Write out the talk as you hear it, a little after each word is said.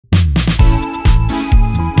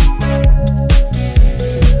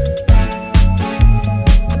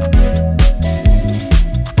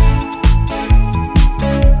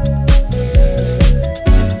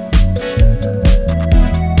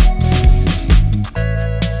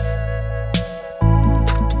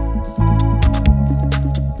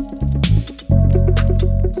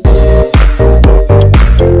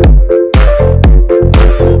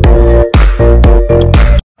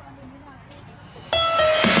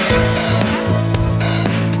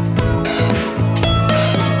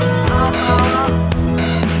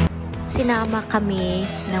kasama kami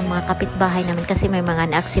ng mga kapitbahay namin kasi may mga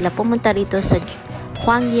anak sila pumunta rito sa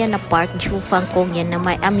Huangyuan na park, Jiufeng Kongyuan na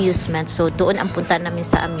may amusement. So doon ang punta namin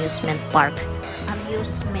sa amusement park.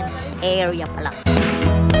 Amusement area pala.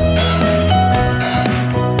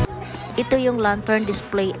 Ito yung lantern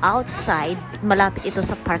display outside. Malapit ito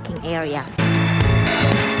sa parking area.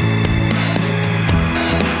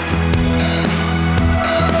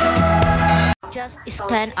 Just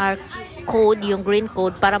scan our code, yung green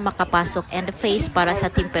code para makapasok, and the face para sa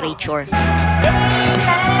temperature.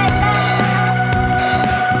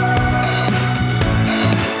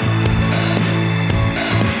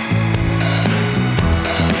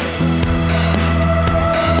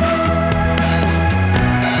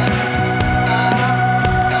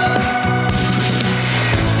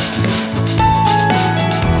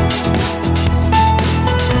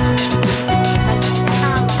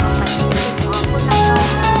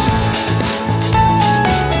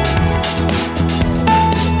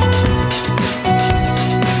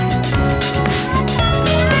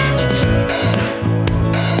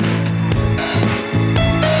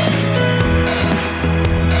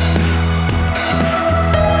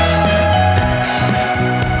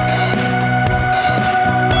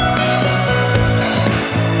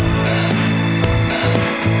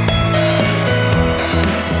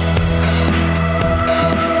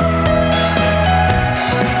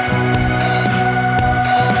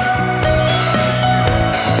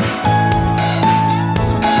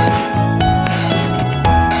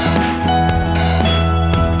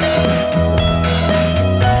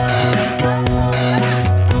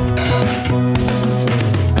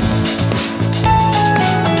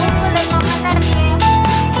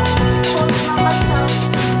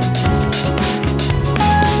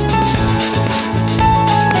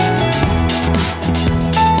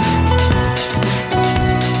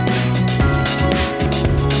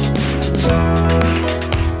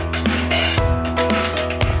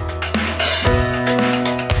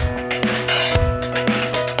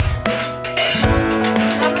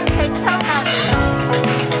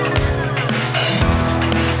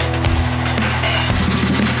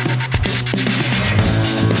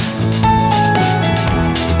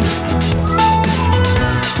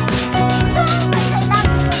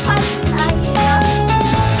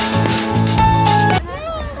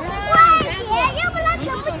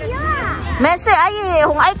 Mese ay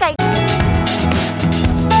hung ay kay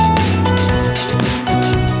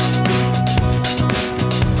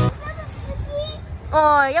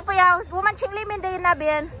Oh, ya po ya, woman ching limin day na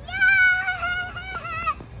bien.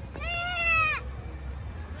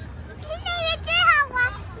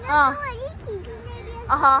 Oh.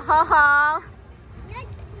 Aha ha ha.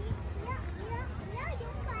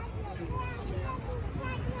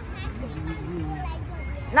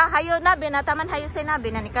 Na hayo na bin, taman hayo say na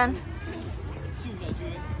bin anikan.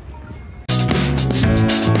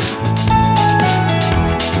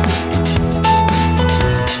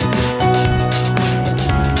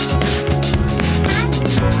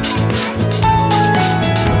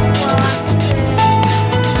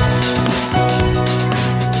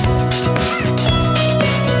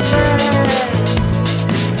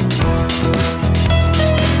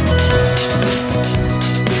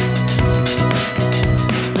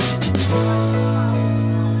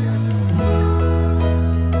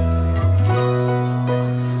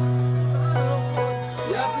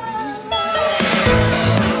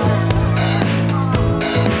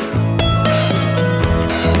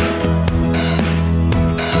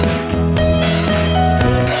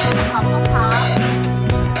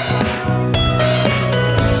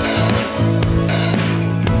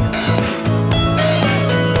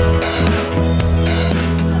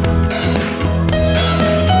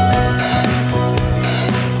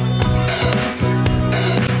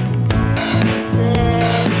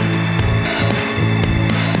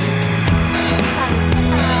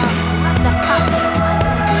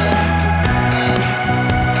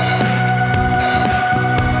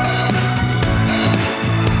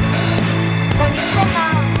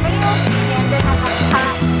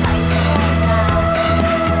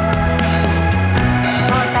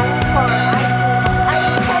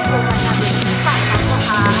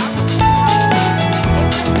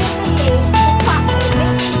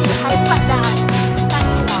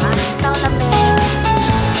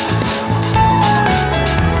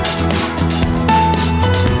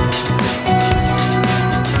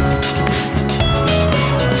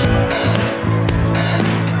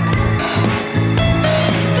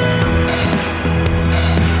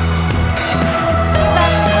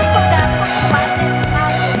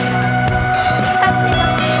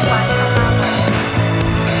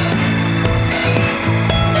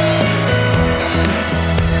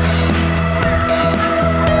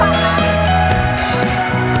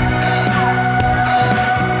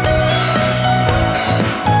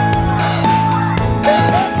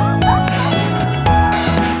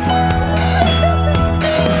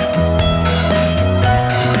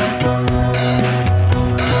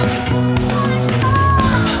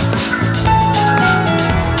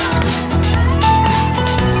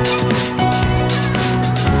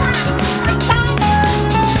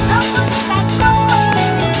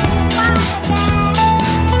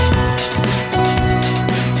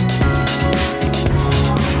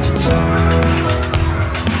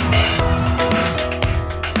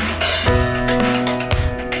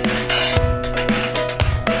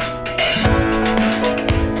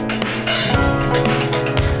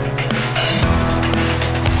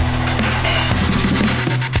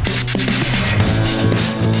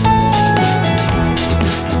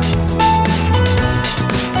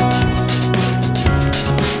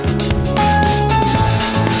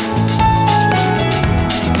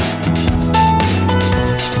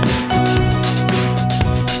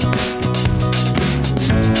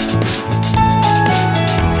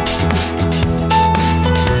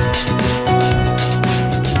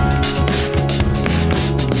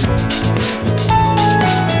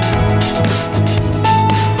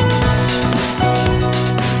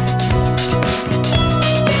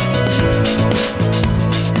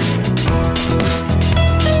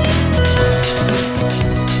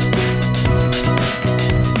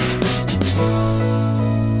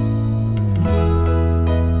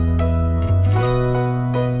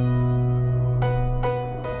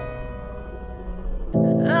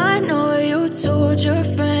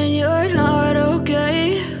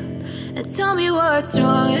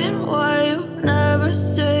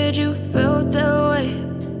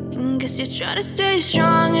 you're trying to stay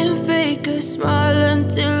strong and fake a smile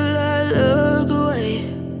until I look away.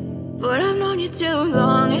 But I've known you too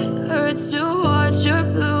long, it hurts to watch your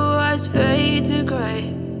blue eyes fade to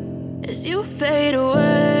gray as you fade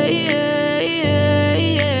away,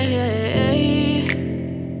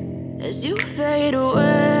 as you fade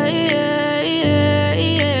away.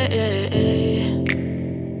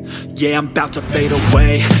 Yeah, I'm about to fade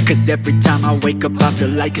away, cause every time I wake up I feel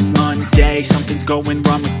like it's Monday. Something's going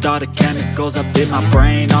wrong with all the chemicals up in my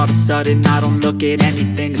brain. All of a sudden I don't look at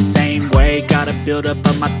anything the same way. Gotta build up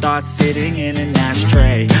of my thoughts sitting in an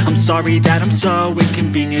ashtray. I'm sorry that I'm so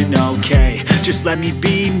inconvenient, okay. Just let me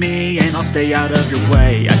be me and I'll stay out of your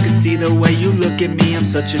way. I can see the way you look at me, I'm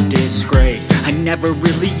such a disgrace. I never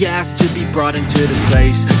really asked to be brought into this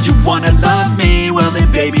place. You wanna love me? Well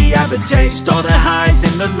then baby have a taste. All the highs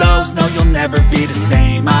and the lows, no, you'll never be the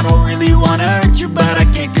same. I don't really wanna hurt you, but I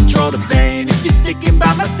can't control the pain. If you're sticking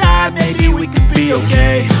by my side, maybe we could be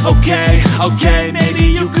okay. Okay, maybe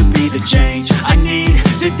you could be the change I need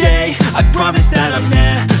today. I promise that I've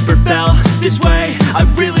never felt this way. I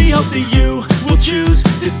really hope that you will choose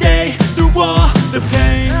to stay through all the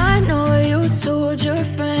pain. I know you told your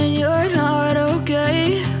friend you're not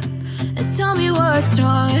okay, and tell me what's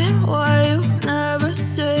wrong and why you never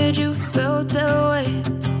said you felt that way.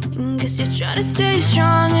 Guess you're trying to stay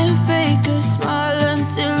strong and fake a smile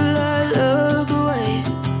until I look away.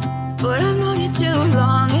 But I've known you too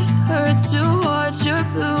long, it hurts to watch your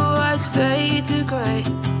blue eyes fade to gray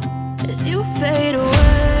as you fade away,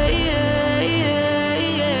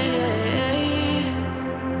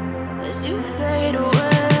 as you fade away,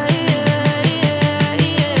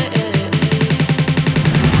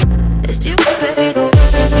 as you fade away.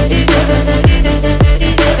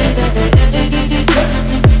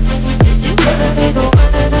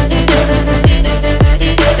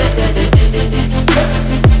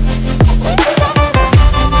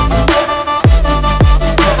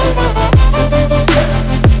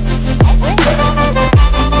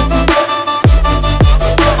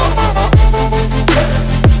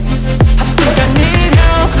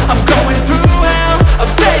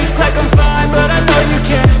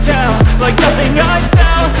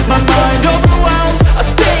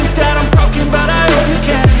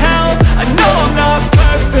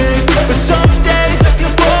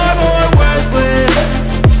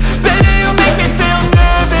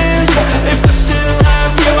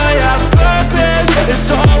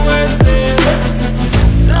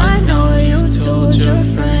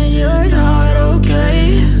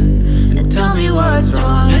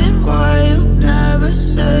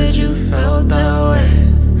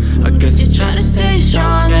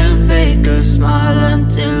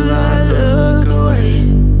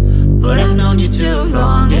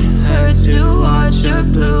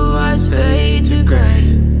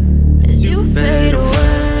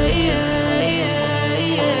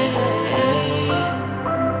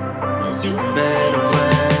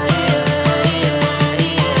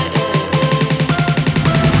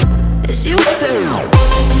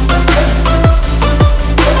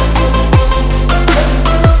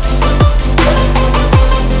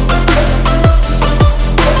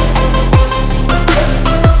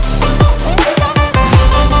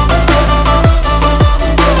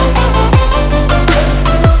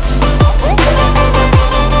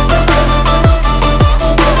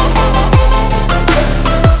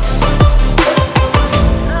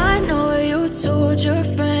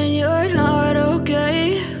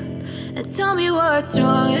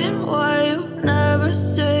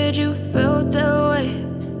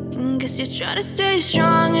 Try to stay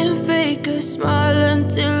strong and fake a smile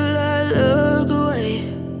until I look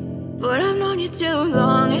away. But I've known you too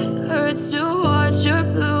long, it hurts to watch your